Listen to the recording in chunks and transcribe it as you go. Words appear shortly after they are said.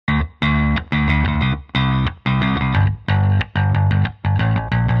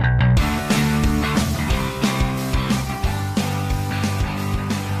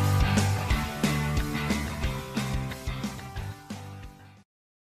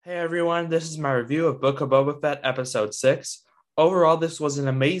Hey everyone, this is my review of Book of Boba Fett Episode 6. Overall, this was an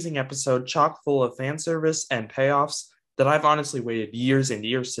amazing episode chock full of fan service and payoffs that I've honestly waited years and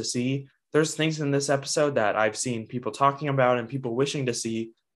years to see. There's things in this episode that I've seen people talking about and people wishing to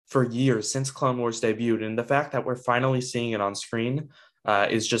see for years since Clone Wars debuted, and the fact that we're finally seeing it on screen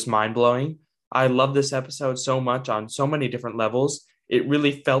is just mind blowing. I love this episode so much on so many different levels. It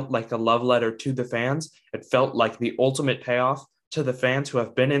really felt like a love letter to the fans. It felt like the ultimate payoff to the fans who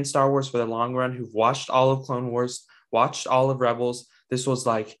have been in Star Wars for the long run, who've watched all of Clone Wars, watched all of Rebels. This was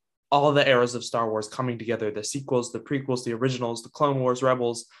like all the eras of Star Wars coming together, the sequels, the prequels, the originals, the Clone Wars,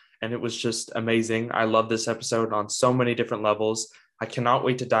 Rebels. And it was just amazing. I love this episode on so many different levels. I cannot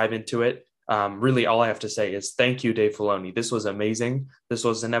wait to dive into it. Really, all I have to say is thank you, Dave Filoni. This was amazing. This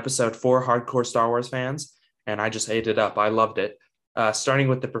was an episode for hardcore Star Wars fans, and I just ate it up. I loved it. Starting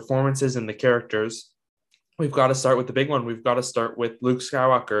with the performances and the characters, we've got to start with the big one. We've got to start with Luke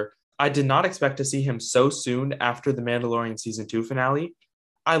Skywalker. I did not expect to see him so soon after the Mandalorian season 2 finale.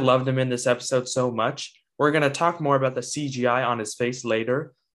 I loved him in this episode so much. We're going to talk more about the CGI on his face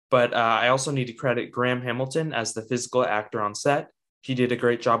later, but I also need to credit Graham Hamilton as the physical actor on set. He did a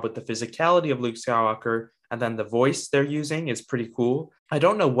great job with the physicality of Luke Skywalker, and then the voice they're using is pretty cool. I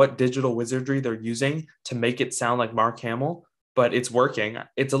don't know what digital wizardry they're using to make it sound like Mark Hamill, but it's working.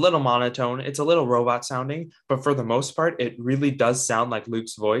 It's a little monotone, it's a little robot sounding, but for the most part, it really does sound like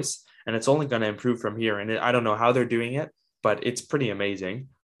Luke's voice, and it's only going to improve from here. And I don't know how they're doing it, but it's pretty amazing.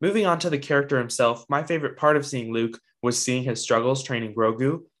 Moving on to the character himself, my favorite part of seeing Luke was seeing his struggles training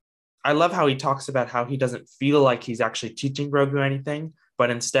Grogu. I love how he talks about how he doesn't feel like he's actually teaching Grogu anything, but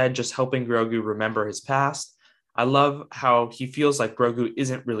instead just helping Grogu remember his past. I love how he feels like Grogu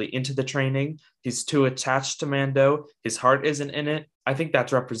isn't really into the training. He's too attached to Mando. His heart isn't in it. I think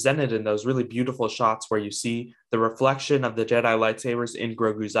that's represented in those really beautiful shots where you see the reflection of the Jedi lightsabers in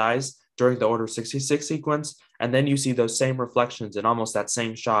Grogu's eyes during the Order 66 sequence, and then you see those same reflections in almost that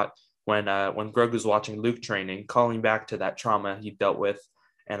same shot when Grogu's watching Luke training, calling back to that trauma he dealt with.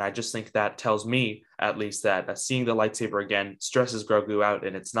 And I just think that tells me, at least, that seeing the lightsaber again stresses Grogu out,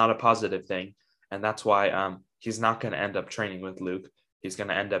 and it's not a positive thing. And that's why he's not going to end up training with Luke. He's going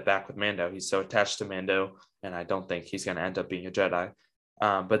to end up back with Mando. He's so attached to Mando, and I don't think he's going to end up being a Jedi.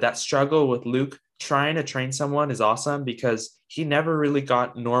 But that struggle with Luke trying to train someone is awesome because he never really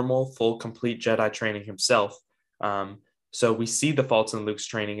got normal, full, complete Jedi training himself. So we see the faults in Luke's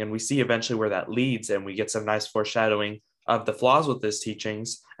training, and we see eventually where that leads, and we get some nice foreshadowing of the flaws with his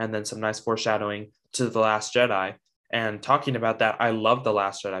teachings, and then some nice foreshadowing to The Last Jedi. And talking about that, I love The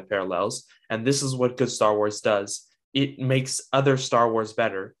Last Jedi parallels, and this is what good Star Wars does. It makes other Star Wars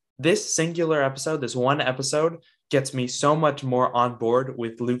better. This singular episode, this one episode, gets me so much more on board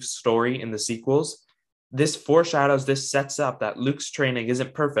with Luke's story in the sequels. This foreshadows, this sets up that Luke's training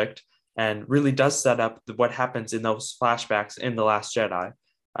isn't perfect and really does set up what happens in those flashbacks in The Last Jedi.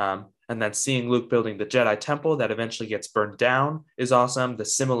 And then seeing Luke building the Jedi Temple that eventually gets burned down is awesome. The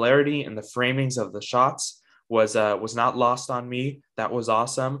similarity in the framings of the shots was not lost on me. That was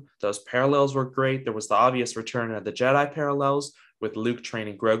awesome. Those parallels were great. There was the obvious return of the Jedi parallels with Luke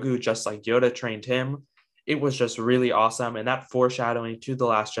training Grogu just like Yoda trained him. It was just really awesome. And that foreshadowing to The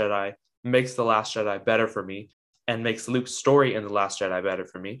Last Jedi makes The Last Jedi better for me and makes Luke's story in The Last Jedi better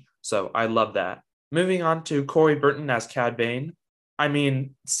for me. So I love that. Moving on to Corey Burton as Cad Bane. I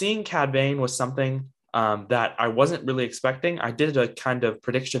mean, seeing Cad Bane was something that I wasn't really expecting. I did a kind of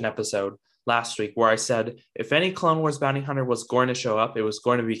prediction episode last week where I said if any Clone Wars bounty hunter was going to show up, it was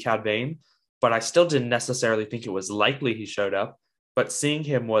going to be Cad Bane, but I still didn't necessarily think it was likely he showed up. But seeing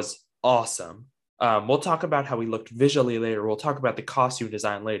him was awesome. We'll talk about how he looked visually later. We'll talk about the costume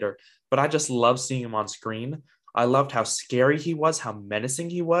design later, but I just love seeing him on screen. I loved how scary he was, how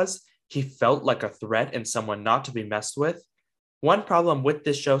menacing he was. He felt like a threat and someone not to be messed with. One problem with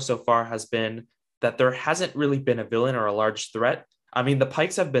this show so far has been that there hasn't really been a villain or a large threat. I mean, the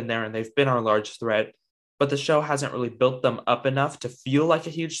Pikes have been there and they've been our large threat, but the show hasn't really built them up enough to feel like a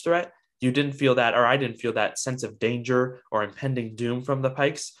huge threat. You didn't feel that, or I didn't feel that sense of danger or impending doom from the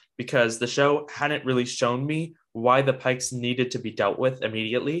Pikes because the show hadn't really shown me why the Pikes needed to be dealt with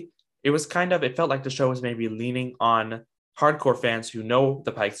immediately. It felt like the show was maybe leaning on hardcore fans who know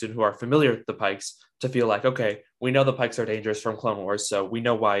the Pikes and who are familiar with the Pikes to feel like, okay, we know the Pikes are dangerous from Clone Wars, so we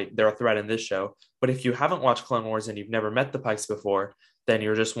know why they're a threat in this show. But if you haven't watched Clone Wars and you've never met the Pikes before, then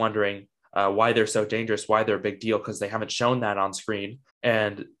you're just wondering why they're so dangerous, why they're a big deal, because they haven't shown that on screen.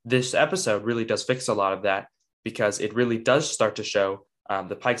 And this episode really does fix a lot of that because it really does start to show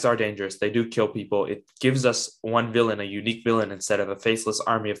the Pikes are dangerous. They do kill people. It gives us one villain, a unique villain, instead of a faceless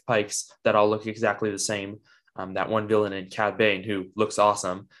army of Pikes that all look exactly the same. that one villain in Cad Bane who looks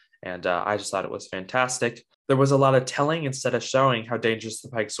awesome. And I just thought it was fantastic. There was a lot of telling instead of showing how dangerous the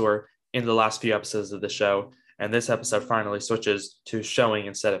Pikes were in the last few episodes of the show. And this episode finally switches to showing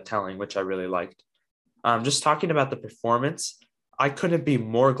instead of telling, which I really liked. Just talking about the performance, I couldn't be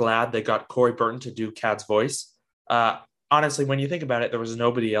more glad they got Corey Burton to do Cad's voice. Honestly, when you think about it, there was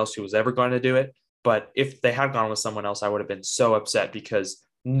nobody else who was ever going to do it. But if they had gone with someone else, I would have been so upset because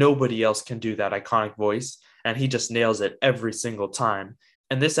nobody else can do that iconic voice. And he just nails it every single time.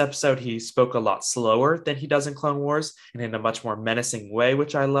 In this episode, he spoke a lot slower than he does in Clone Wars and in a much more menacing way,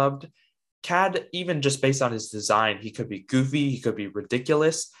 which I loved. Cad, even just based on his design, he could be goofy, he could be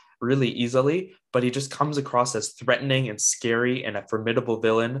ridiculous really easily, but he just comes across as threatening and scary and a formidable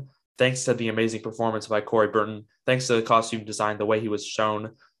villain, thanks to the amazing performance by Corey Burton, thanks to the costume design, the way he was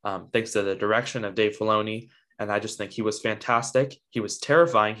shown, thanks to the direction of Dave Filoni. And I just think he was fantastic. He was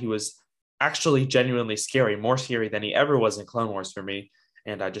terrifying. He was actually genuinely scary, more scary than he ever was in Clone Wars for me.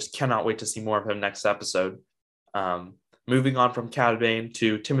 And I just cannot wait to see more of him next episode. Moving on from Cad Bane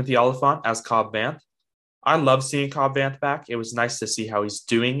to Timothy Olyphant as Cobb Vanth. I love seeing Cobb Vanth back. It was nice to see how he's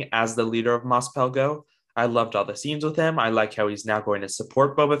doing as the leader of Mos Pelgo. I loved all the scenes with him. I like how he's now going to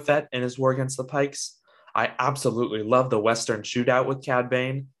support Boba Fett in his war against the Pikes. I absolutely love the Western shootout with Cad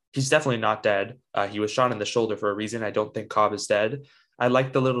Bane. He's definitely not dead. He was shot in the shoulder for a reason. I don't think Cobb is dead. I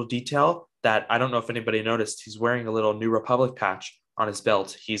like the little detail that I don't know if anybody noticed. He's wearing a little New Republic patch on his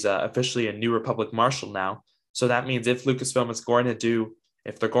belt. He's officially a New Republic Marshal now. So that means if Lucasfilm is going to do,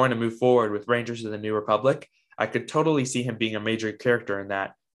 if they're going to move forward with Rangers of the New Republic, I could totally see him being a major character in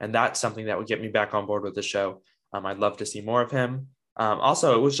that. And that's something that would get me back on board with the show. I'd love to see more of him.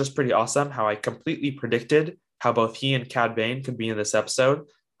 Also, it was just pretty awesome how I completely predicted how both he and Cad Bane could be in this episode.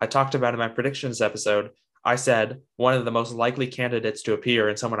 I talked about in my predictions episode, I said one of the most likely candidates to appear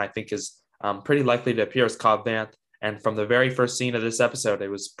and someone I think is pretty likely to appear is Cobb Vanth. And from the very first scene of this episode, it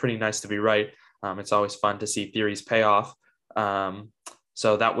was pretty nice to be right. It's always fun to see theories pay off.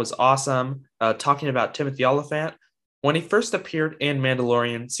 So that was awesome. Talking about Timothy Olyphant, when he first appeared in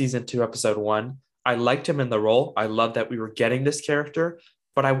Mandalorian Season 2, Episode 1, I liked him in the role. I loved that we were getting this character,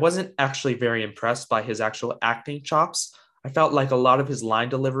 but I wasn't actually very impressed by his actual acting chops. I felt like a lot of his line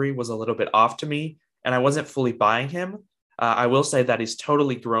delivery was a little bit off to me, and I wasn't fully buying him. I will say that he's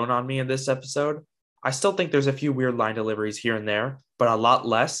totally grown on me in this episode. I still think there's a few weird line deliveries here and there, but a lot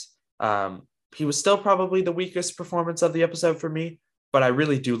less. He was still probably the weakest performance of the episode for me, but I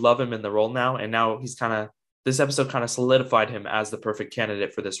really do love him in the role now. And now this episode kind of solidified him as the perfect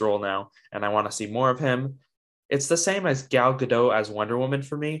candidate for this role now. And I want to see more of him. It's the same as Gal Gadot as Wonder Woman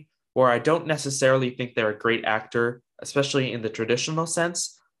for me, where I don't necessarily think they're a great actor, especially in the traditional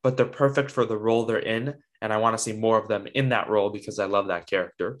sense, but they're perfect for the role they're in. And I want to see more of them in that role because I love that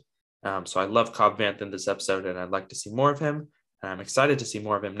character. So I love Cobb Vanth in this episode and I'd like to see more of him. And I'm excited to see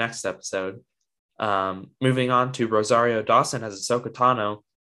more of him next episode. Moving on to Rosario Dawson as Ahsoka Tano.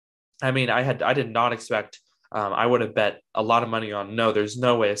 I mean, I did not expect, I would have bet a lot of money on, no, there's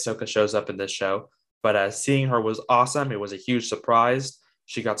no way Ahsoka shows up in this show. But seeing her was awesome. It was a huge surprise.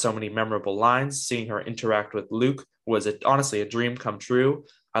 She got so many memorable lines. Seeing her interact with Luke was honestly a dream come true.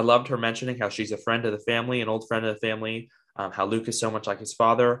 I loved her mentioning how she's a friend of the family, an old friend of the family, how Luke is so much like his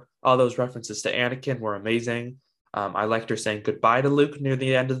father. All those references to Anakin were amazing. I liked her saying goodbye to Luke near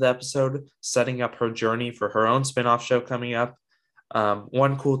the end of the episode, setting up her journey for her own spinoff show coming up.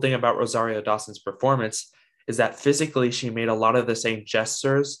 One cool thing about Rosario Dawson's performance is that physically she made a lot of the same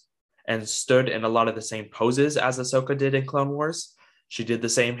gestures and stood in a lot of the same poses as Ahsoka did in Clone Wars. She did the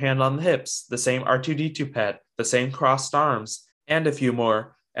same hand on the hips, the same R2-D2 pet, the same crossed arms, and a few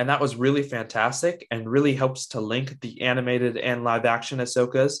more. And that was really fantastic and really helps to link the animated and live action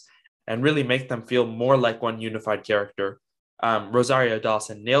Ahsokas and really make them feel more like one unified character. Rosario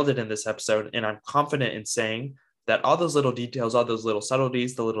Dawson nailed it in this episode, and I'm confident in saying that all those little details, all those little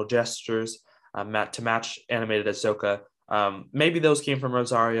subtleties, the little gestures to match animated Ahsoka, maybe those came from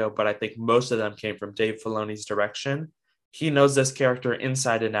Rosario, but I think most of them came from Dave Filoni's direction. He knows this character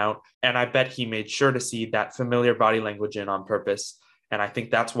inside and out, and I bet he made sure to see that familiar body language in on purpose. And I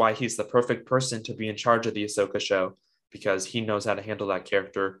think that's why he's the perfect person to be in charge of the Ahsoka show, because he knows how to handle that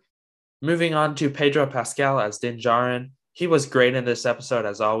character. Moving on to Pedro Pascal as Din Djarin. He was great in this episode,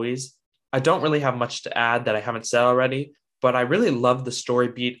 as always. I don't really have much to add that I haven't said already, but I really loved the story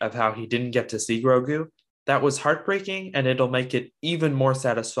beat of how he didn't get to see Grogu. That was heartbreaking, and it'll make it even more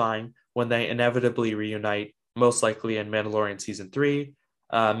satisfying when they inevitably reunite, most likely in Mandalorian Season 3.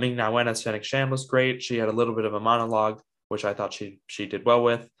 Ming-Na Wen as Fennec Shand was great. She had a little bit of a monologue, which I thought she did well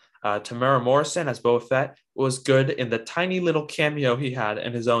with. Tamara Morrison as Boba Fett was good in the tiny little cameo he had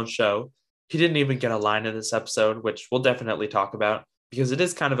in his own show. He didn't even get a line in this episode, which we'll definitely talk about because it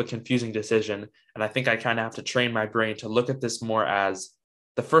is kind of a confusing decision. And I think I kind of have to train my brain to look at this more as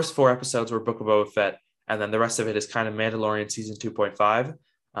the first 4 episodes were Book of Boba Fett, and then the rest of it is kind of Mandalorian season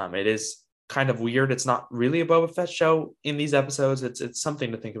 2.5. It is kind of weird. It's not really a Boba Fett show in these episodes. It's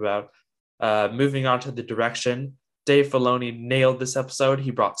something to think about. Moving on to the direction, Dave Filoni nailed this episode.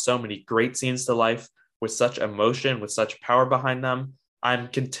 He brought so many great scenes to life with such emotion, with such power behind them. I'm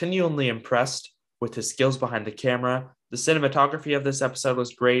continually impressed with his skills behind the camera. The cinematography of this episode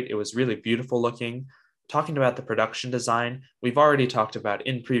was great. It was really beautiful looking. Talking about the production design, we've already talked about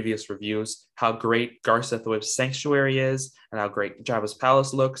in previous reviews how great Gar Sithwib's sanctuary is and how great Jabba's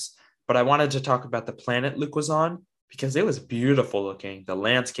palace looks. But I wanted to talk about the planet Luke was on because it was beautiful looking. The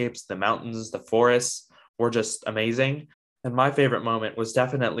landscapes, the mountains, the forests were just amazing. And my favorite moment was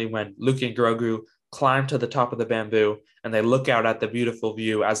definitely when Luke and Grogu climb to the top of the bamboo and they look out at the beautiful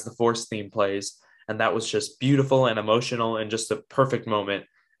view as the Force theme plays. And that was just beautiful and emotional and just a perfect moment.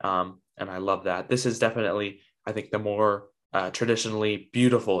 And I love that. This is definitely, I think, the more traditionally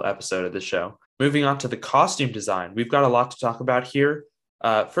beautiful episode of the show. Moving on to the costume design, we've got a lot to talk about here.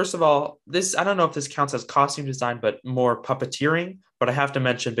 First of all, I don't know if this counts as costume design, but more puppeteering. But I have to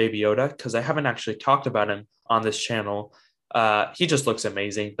mention Baby Yoda because I haven't actually talked about him on this channel. He just looks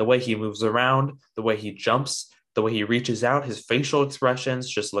amazing. The way he moves around, the way he jumps, the way he reaches out, his facial expressions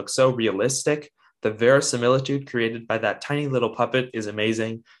just look so realistic. The verisimilitude created by that tiny little puppet is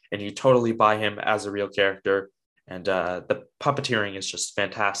amazing, and you totally buy him as a real character. And the puppeteering is just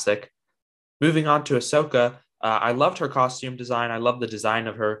fantastic. Moving on to Ahsoka, I loved her costume design. I love the design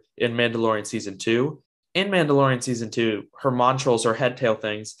of her in Mandalorian Season 2. In Mandalorian Season 2, her montrals or head tail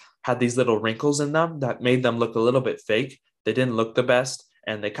things had these little wrinkles in them that made them look a little bit fake. They didn't look the best,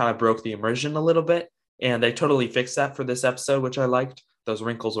 and they kind of broke the immersion a little bit. And they totally fixed that for this episode, which I liked. Those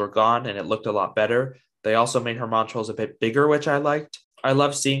wrinkles were gone, and it looked a lot better. They also made her montrals a bit bigger, which I liked. I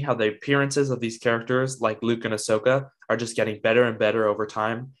love seeing how the appearances of these characters, like Luke and Ahsoka, are just getting better and better over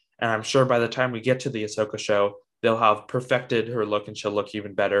time. And I'm sure by the time we get to the Ahsoka show, they'll have perfected her look and she'll look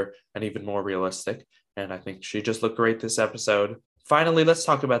even better and even more realistic. And I think she just looked great this episode. Finally, let's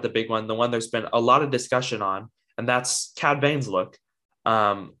talk about the big one, the one there's been a lot of discussion on, and that's Cad Bane's look.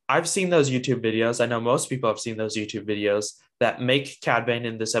 I've seen those YouTube videos. I know most people have seen those YouTube videos that make Cad Bane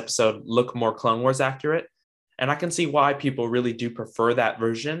in this episode look more Clone Wars accurate. And I can see why people really do prefer that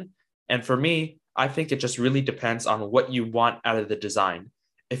version. And for me, I think it just really depends on what you want out of the design.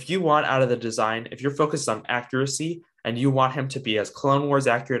 If you want out of the design, if you're focused on accuracy and you want him to be as Clone Wars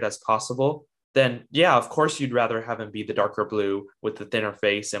accurate as possible, then yeah, of course you'd rather have him be the darker blue with the thinner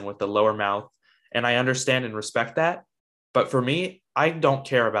face and with the lower mouth. And I understand and respect that. But for me, I don't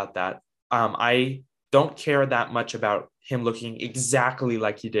care about that. I don't care that much about him looking exactly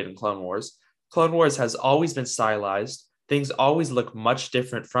like he did in Clone Wars. Clone Wars has always been stylized. Things always look much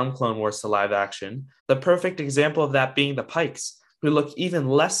different from Clone Wars to live action. The perfect example of that being the Pikes, who look even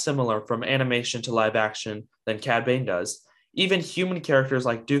less similar from animation to live action than Cad Bane does. Even human characters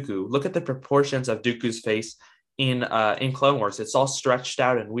like Dooku, look at the proportions of Dooku's face in Clone Wars. It's all stretched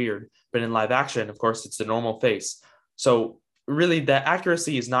out and weird, but in live action, of course, it's the normal face. So really, the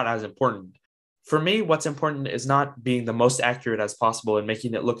accuracy is not as important. For me, what's important is not being the most accurate as possible and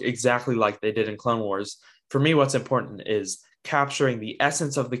making it look exactly like they did in Clone Wars. For me, what's important is capturing the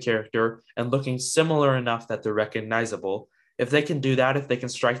essence of the character and looking similar enough that they're recognizable. If they can do that, if they can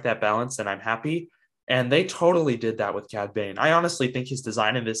strike that balance, then I'm happy. And they totally did that with Cad Bane. I honestly think his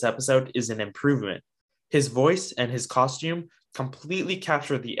design in this episode is an improvement. His voice and his costume completely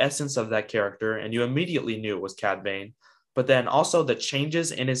captured the essence of that character, and you immediately knew it was Cad Bane. But then also the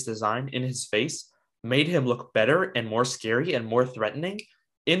changes in his design, in his face, made him look better and more scary and more threatening.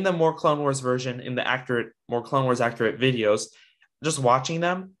 In the more Clone Wars version, in the more Clone Wars accurate videos, just watching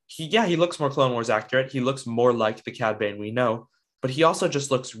them, he looks more Clone Wars accurate. He looks more like the Cad Bane we know, but he also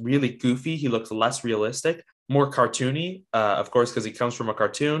just looks really goofy. He looks less realistic, more cartoony, of course, because he comes from a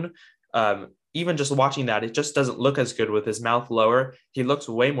cartoon. Even just watching that, it just doesn't look as good with his mouth lower. He looks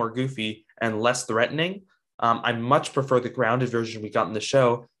way more goofy and less threatening. I much prefer the grounded version we got in the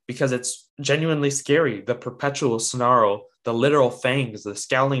show because it's genuinely scary. The perpetual snarl, the literal fangs, the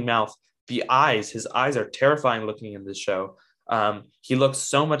scowling mouth, the eyes. His eyes are terrifying looking in this show. He looks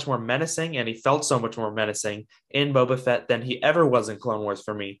so much more menacing, and he felt so much more menacing in Boba Fett than he ever was in Clone Wars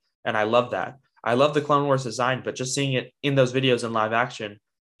for me. And I love that. I love the Clone Wars design, but just seeing it in those videos in live action,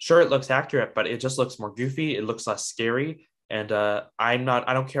 sure, it looks accurate, but it just looks more goofy. It looks less scary. And I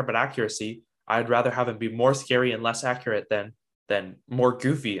don't care about accuracy. I'd rather have him be more scary and less accurate than more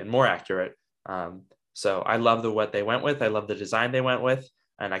goofy and more accurate. So I love what they went with. I love the design they went with.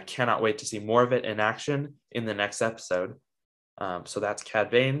 and I cannot wait to see more of it in action in the next episode. So that's Cad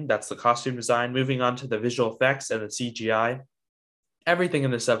Bane. That's the costume design. Moving on to the visual effects and the CGI. Everything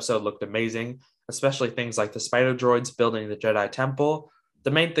in this episode looked amazing, especially things like the spider droids building the Jedi Temple.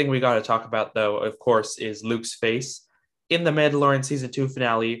 The main thing we got to talk about, though, of course, is Luke's face. In the Mandalorian Season 2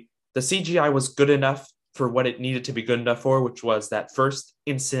 finale, the CGI was good enough for what it needed to be good enough for, which was that first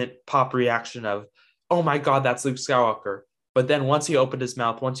instant pop reaction of, oh my God, that's Luke Skywalker. But then once he opened his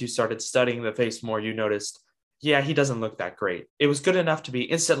mouth, once you started studying the face more, you noticed, yeah, he doesn't look that great. It was good enough to be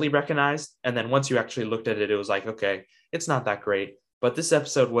instantly recognized. And then once you actually looked at it, it was like, okay, it's not that great. But this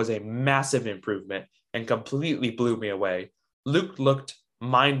episode was a massive improvement and completely blew me away. Luke looked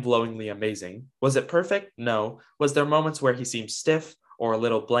mind-blowingly amazing. Was it perfect? No. Was there moments where he seemed stiff or a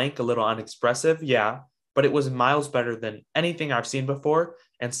little blank, a little unexpressive? Yeah. But it was miles better than anything I've seen before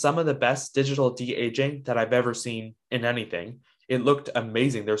and some of the best digital de-aging that I've ever seen in anything. It looked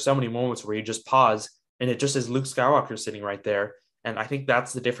amazing. There's so many moments where you just pause and it just is Luke Skywalker sitting right there. And I think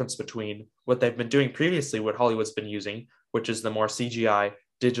that's the difference between what they've been doing previously, what Hollywood's been using, which is the more CGI,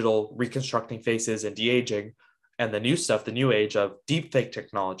 digital reconstructing faces and de-aging, and the new stuff, the new age of deepfake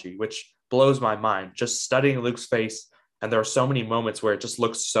technology, which blows my mind. Just studying Luke's face, and there are so many moments where it just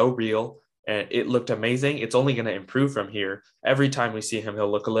looks so real, and it looked amazing. It's only going to improve from here. Every time we see him,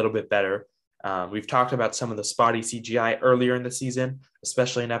 he'll look a little bit better. We've talked about some of the spotty CGI earlier in the season,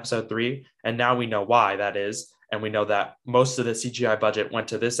 especially in episode 3, and now we know why that is. And we know that most of the CGI budget went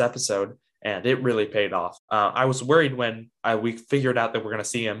to this episode, and it really paid off. I was worried when we figured out that we're going to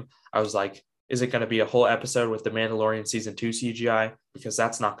see him. I was like, is it going to be a whole episode with the Mandalorian Season 2 CGI? Because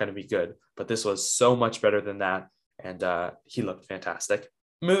that's not going to be good. But this was so much better than that, and he looked fantastic.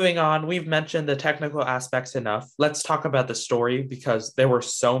 Moving on, we've mentioned the technical aspects enough. Let's talk about the story because there were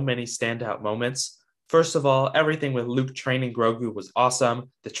so many standout moments. First of all, everything with Luke training Grogu was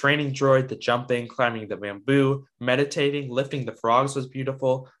awesome. The training droid, the jumping, climbing the bamboo, meditating, lifting the frogs was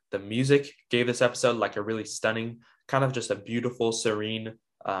beautiful. The music gave this episode like a really stunning, kind of just a beautiful, serene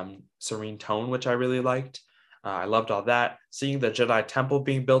tone, which I really liked. I loved all that. Seeing the Jedi Temple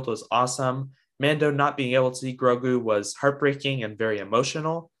being built was awesome. Mando not being able to see Grogu was heartbreaking and very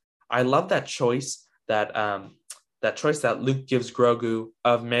emotional. I love that choice that Luke gives Grogu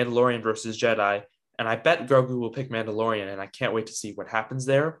of Mandalorian versus Jedi. And I bet Grogu will pick Mandalorian, and I can't wait to see what happens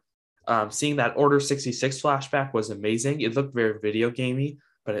there. Seeing that Order 66 flashback was amazing. It looked very video gamey,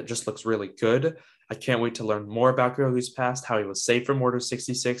 but it just looks really good. I can't wait to learn more about Grogu's past, how he was saved from Order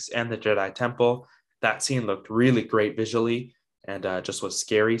 66 and the Jedi Temple. That scene looked really great visually and just was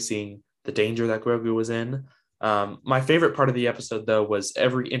scary seeing the danger that Grogu was in. My favorite part of the episode, though, was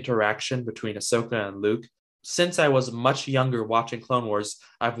every interaction between Ahsoka and Luke. Since I was much younger watching Clone Wars,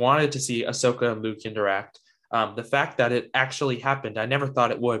 I've wanted to see Ahsoka and Luke interact. The fact that it actually happened, I never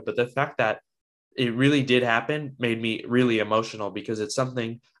thought it would, but the fact that it really did happen made me really emotional because it's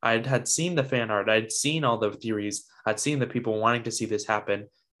something I had seen the fan art, I'd seen all the theories, I'd seen the people wanting to see this happen,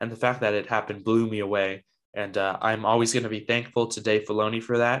 and the fact that it happened blew me away. And I'm always going to be thankful to Dave Filoni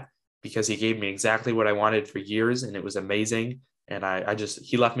for that because he gave me exactly what I wanted for years, and it was amazing. And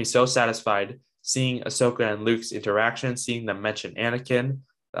he left me so satisfied seeing Ahsoka and Luke's interaction, seeing them mention Anakin.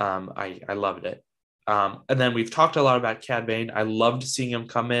 I loved it. And then we've talked a lot about Cad Bane. I loved seeing him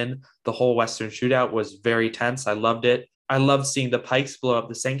come in. The whole Western shootout was very tense. I loved it. I loved seeing the Pikes blow up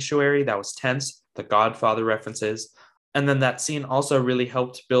the sanctuary. That was tense. The Godfather references. And then that scene also really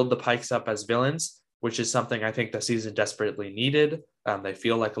helped build the Pikes up as villains, which is something I think the season desperately needed. They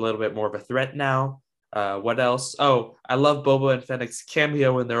feel like a little bit more of a threat now. What else? Oh, I love Boba and Fennec's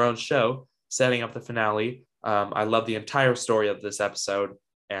cameo in their own show, setting up the finale. I love the entire story of this episode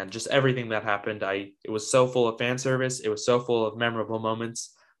and just everything that happened. It was so full of fan service. It was so full of memorable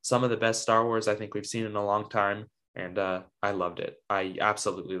moments. Some of the best Star Wars I think we've seen in a long time. And I loved it. I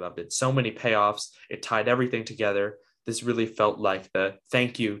absolutely loved it. So many payoffs. It tied everything together. This really felt like the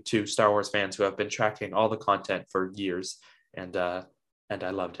thank you to Star Wars fans who have been tracking all the content for years. And I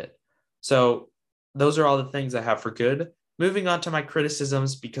loved it. So those are all the things I have for good. Moving on to my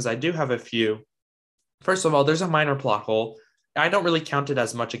criticisms, because I do have a few. First of all, there's a minor plot hole. I don't really count it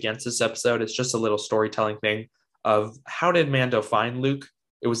as much against this episode. It's just a little storytelling thing of how did Mando find Luke?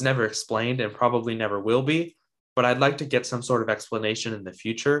 It was never explained and probably never will be, but I'd like to get some sort of explanation in the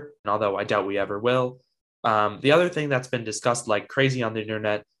future, and although I doubt we ever will. The other thing that's been discussed like crazy on the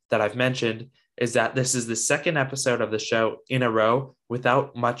internet that I've mentioned is that this is the second episode of the show in a row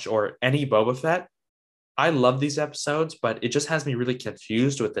without much or any Boba Fett. I love these episodes, but it just has me really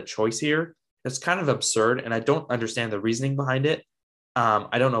confused with the choice here. It's kind of absurd, and I don't understand the reasoning behind it.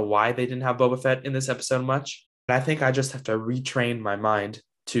 I don't know why they didn't have Boba Fett in this episode much. I think I just have to retrain my mind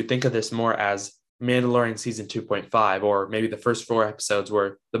to think of this more as Mandalorian season 2.5, or maybe the first 4 episodes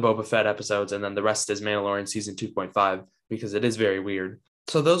were the Boba Fett episodes, and then the rest is Mandalorian season 2.5, because it is very weird.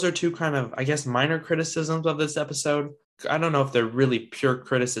 So those are two kind of, I guess, minor criticisms of this episode. I don't know if they're really pure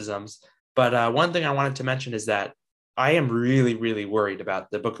criticisms, but one thing I wanted to mention is that I am really, really worried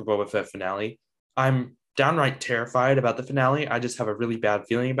about the Book of Boba Fett finale. I'm downright terrified about the finale. I just have a really bad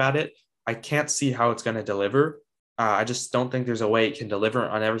feeling about it. I can't see how it's going to deliver. I just don't think there's a way it can deliver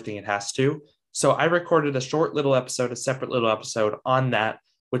on everything it has to. So I recorded a short little episode, a separate little episode on that,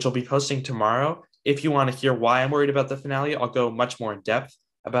 which I'll be posting tomorrow. If you want to hear why I'm worried about the finale, I'll go much more in depth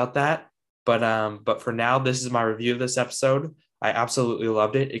about that. But for now, this is my review of this episode. I absolutely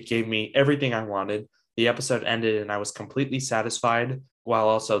loved it. It gave me everything I wanted. The episode ended and I was completely satisfied, while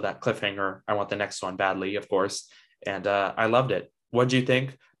also that cliffhanger. I want the next one badly, of course. And I loved it. What do you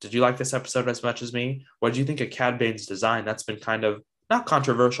think? Did you like this episode as much as me? What do you think of Cad Bane's design? That's been kind of not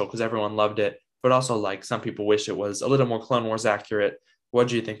controversial because everyone loved it, but also like some people wish it was a little more Clone Wars accurate. What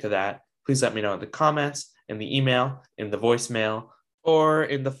do you think of that? Please let me know in the comments, in the email, in the voicemail, or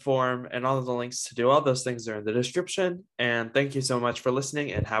in the form, and all of the links to do all those things are in the description. And thank you so much for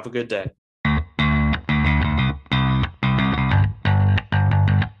listening and have a good day.